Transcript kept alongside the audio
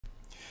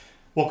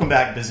Welcome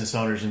back, business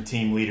owners and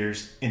team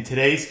leaders. In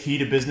today's Key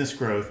to Business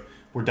Growth,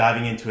 we're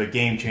diving into a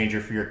game changer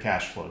for your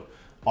cash flow,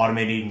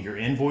 automating your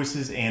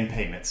invoices and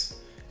payments.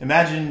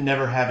 Imagine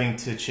never having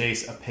to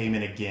chase a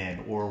payment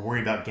again or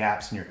worry about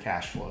gaps in your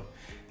cash flow.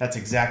 That's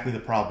exactly the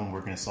problem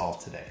we're going to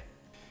solve today.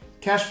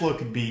 Cash flow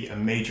could be a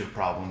major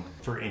problem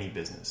for any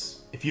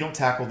business. If you don't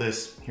tackle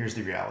this, here's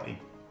the reality.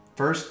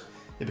 First,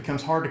 it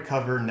becomes hard to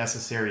cover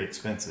necessary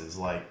expenses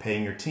like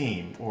paying your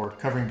team or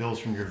covering bills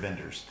from your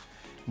vendors.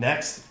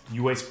 Next,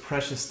 you waste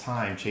precious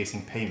time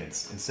chasing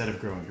payments instead of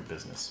growing your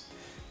business,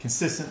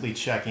 consistently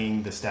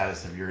checking the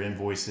status of your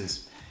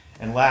invoices.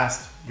 And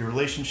last, your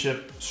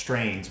relationship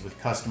strains with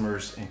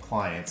customers and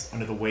clients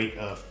under the weight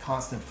of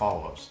constant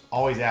follow-ups,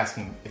 always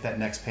asking if that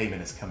next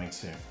payment is coming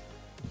soon.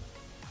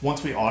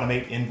 Once we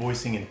automate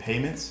invoicing and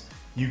payments,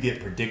 you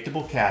get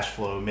predictable cash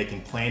flow,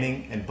 making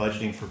planning and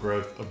budgeting for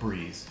growth a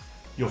breeze.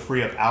 You'll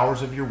free up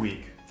hours of your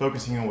week,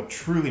 focusing on what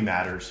truly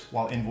matters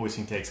while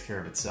invoicing takes care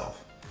of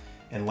itself.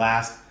 And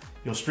last,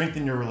 you'll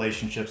strengthen your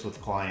relationships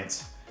with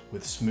clients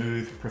with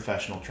smooth,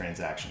 professional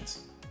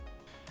transactions.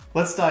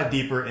 Let's dive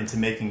deeper into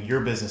making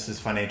your business's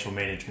financial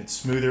management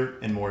smoother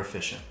and more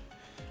efficient.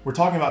 We're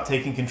talking about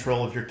taking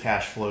control of your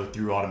cash flow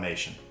through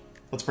automation.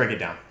 Let's break it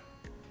down.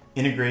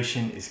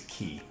 Integration is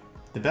key.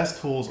 The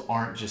best tools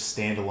aren't just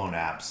standalone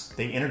apps.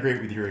 They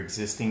integrate with your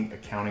existing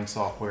accounting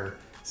software,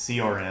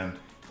 CRM,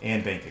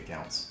 and bank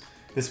accounts.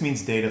 This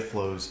means data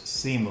flows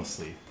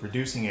seamlessly,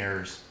 reducing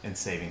errors and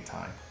saving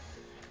time.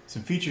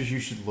 Some features you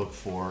should look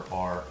for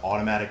are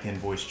automatic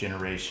invoice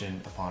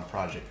generation upon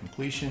project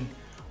completion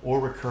or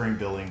recurring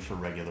billing for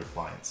regular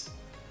clients.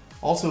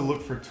 Also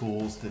look for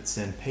tools that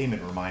send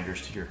payment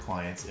reminders to your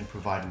clients and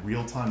provide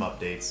real-time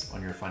updates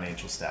on your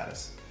financial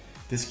status.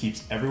 This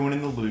keeps everyone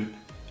in the loop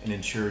and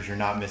ensures you're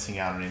not missing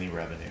out on any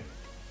revenue.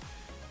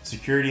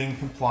 Security and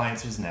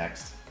compliance is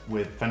next.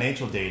 With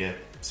financial data,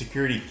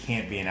 security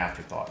can't be an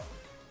afterthought.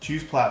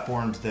 Choose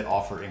platforms that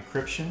offer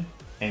encryption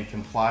and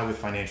comply with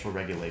financial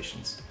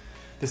regulations.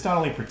 This not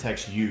only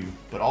protects you,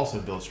 but also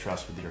builds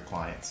trust with your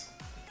clients.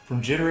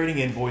 From generating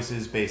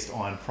invoices based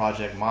on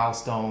project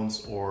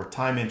milestones or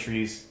time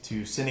entries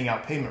to sending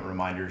out payment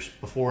reminders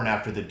before and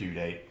after the due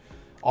date,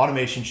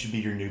 automation should be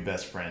your new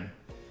best friend.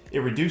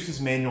 It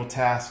reduces manual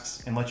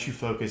tasks and lets you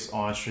focus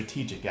on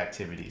strategic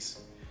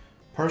activities.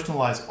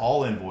 Personalize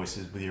all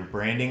invoices with your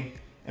branding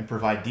and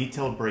provide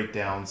detailed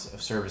breakdowns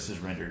of services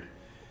rendered.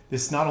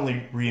 This not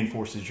only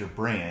reinforces your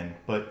brand,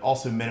 but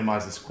also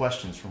minimizes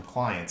questions from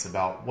clients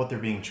about what they're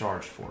being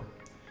charged for.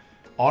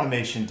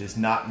 Automation does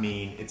not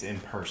mean it's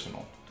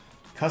impersonal.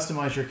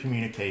 Customize your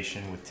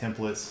communication with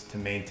templates to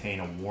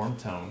maintain a warm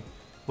tone.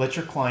 Let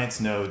your clients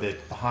know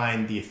that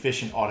behind the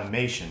efficient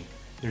automation,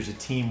 there's a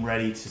team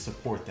ready to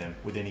support them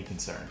with any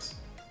concerns.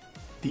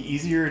 The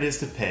easier it is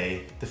to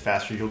pay, the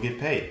faster you'll get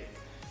paid.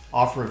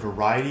 Offer a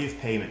variety of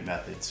payment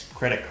methods,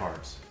 credit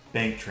cards,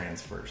 bank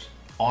transfers,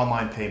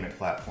 online payment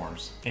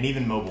platforms, and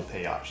even mobile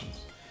pay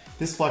options.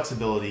 This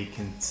flexibility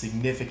can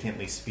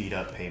significantly speed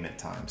up payment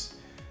times.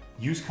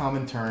 Use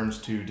common terms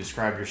to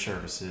describe your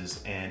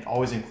services and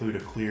always include a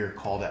clear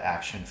call to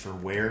action for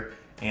where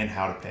and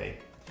how to pay.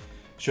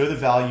 Show the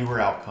value or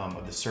outcome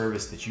of the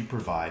service that you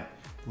provide,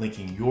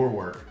 linking your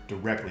work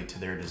directly to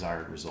their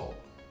desired result.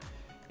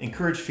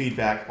 Encourage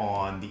feedback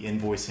on the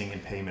invoicing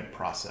and payment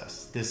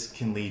process. This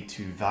can lead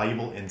to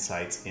valuable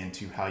insights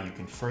into how you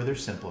can further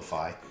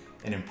simplify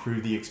and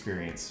improve the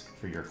experience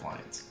for your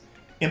clients.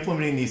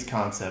 Implementing these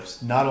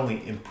concepts not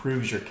only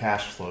improves your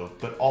cash flow,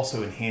 but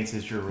also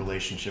enhances your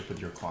relationship with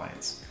your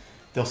clients.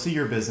 They'll see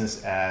your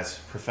business as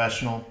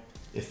professional,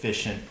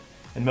 efficient,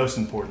 and most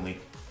importantly,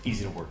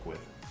 easy to work with.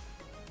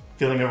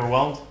 Feeling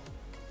overwhelmed?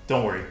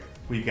 Don't worry,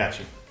 we've got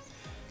you.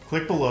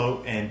 Click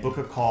below and book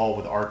a call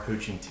with our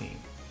coaching team.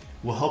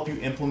 We'll help you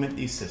implement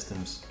these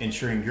systems,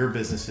 ensuring your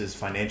business's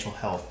financial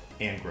health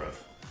and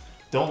growth.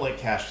 Don't let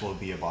cash flow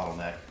be a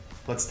bottleneck.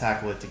 Let's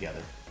tackle it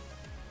together.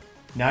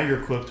 Now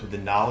you're equipped with the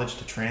knowledge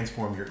to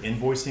transform your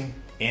invoicing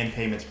and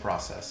payments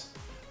process.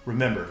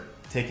 Remember,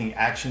 taking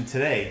action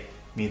today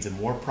means a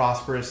more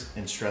prosperous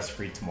and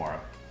stress-free tomorrow.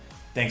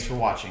 Thanks for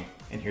watching,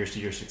 and here's to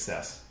your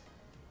success.